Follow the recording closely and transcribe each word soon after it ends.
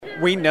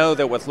we know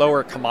that with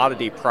lower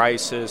commodity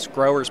prices,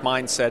 growers'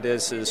 mindset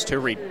is to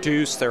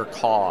reduce their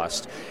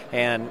cost.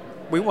 And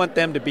we want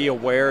them to be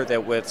aware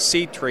that with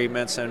seed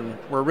treatments, and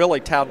we're really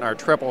touting our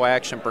triple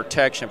action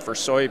protection for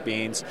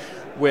soybeans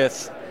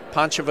with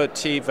Pancho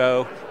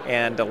Votivo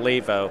and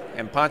Olivo.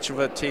 And Pancho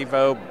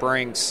Votivo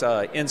brings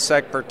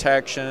insect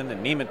protection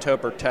and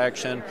nematode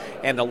protection,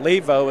 and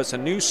Olivo is a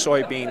new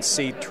soybean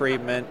seed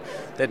treatment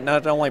that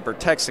not only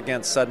protects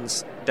against sudden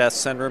death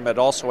syndrome, but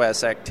also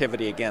has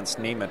activity against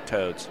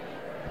nematodes.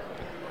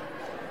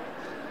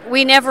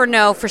 We never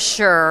know for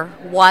sure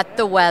what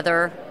the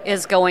weather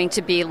is going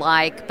to be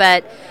like,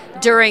 but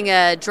during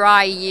a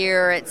dry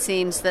year, it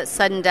seems that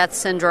sudden death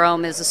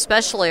syndrome is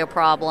especially a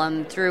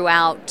problem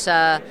throughout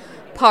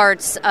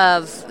parts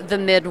of the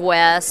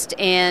Midwest,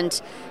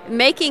 and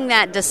making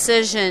that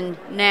decision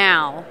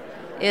now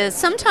is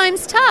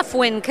sometimes tough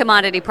when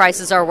commodity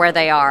prices are where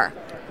they are.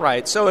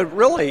 Right. So it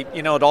really,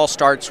 it all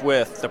starts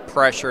with the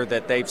pressure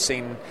that they've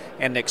seen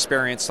and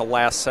experienced the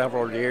last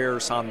several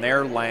years on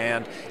their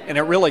land. And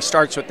it really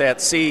starts with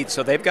that seed.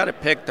 So they've got to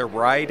pick the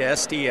right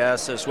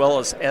SDS as well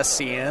as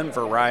SCN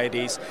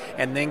varieties,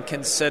 and then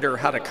consider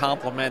how to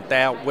complement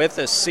that with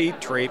a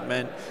seed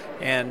treatment,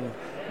 and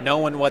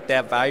knowing what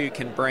that value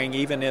can bring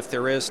even if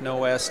there is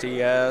no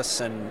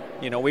SDS. And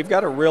we've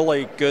got a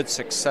really good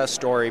success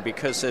story,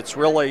 because it's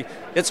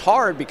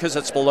hard because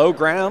it's below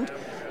ground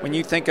when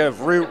you think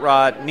of root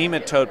rot,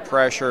 nematode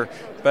pressure,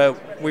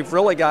 but we've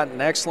really gotten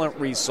excellent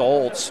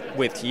results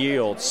with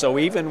yield. So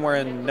even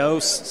when no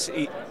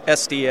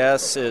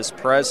SDS is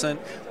present,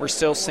 we're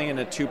still seeing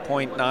a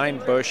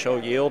 2.9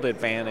 bushel yield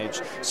advantage.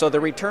 So the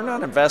return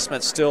on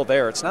investment's still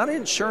there. It's not an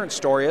insurance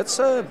story. It's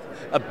a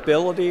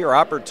ability or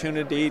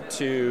opportunity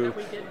to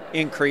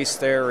increase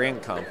their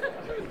income.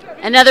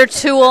 Another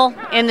tool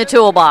in the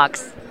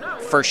toolbox.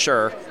 For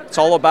sure. It's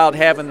all about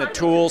having the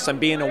tools and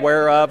being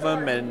aware of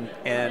them,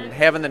 and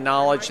having the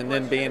knowledge, and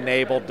then being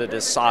able to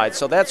decide.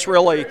 So that's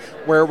really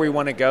where we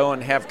want to go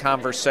and have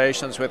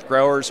conversations with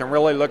growers, and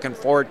really looking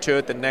forward to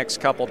it the next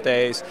couple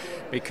days,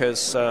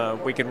 because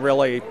we can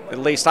really, at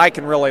least I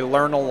can really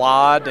learn a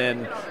lot,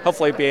 and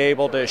hopefully be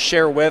able to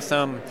share with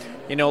them,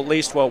 at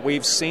least what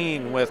we've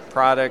seen with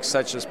products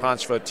such as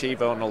Pancho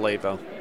Votivo and Olivo.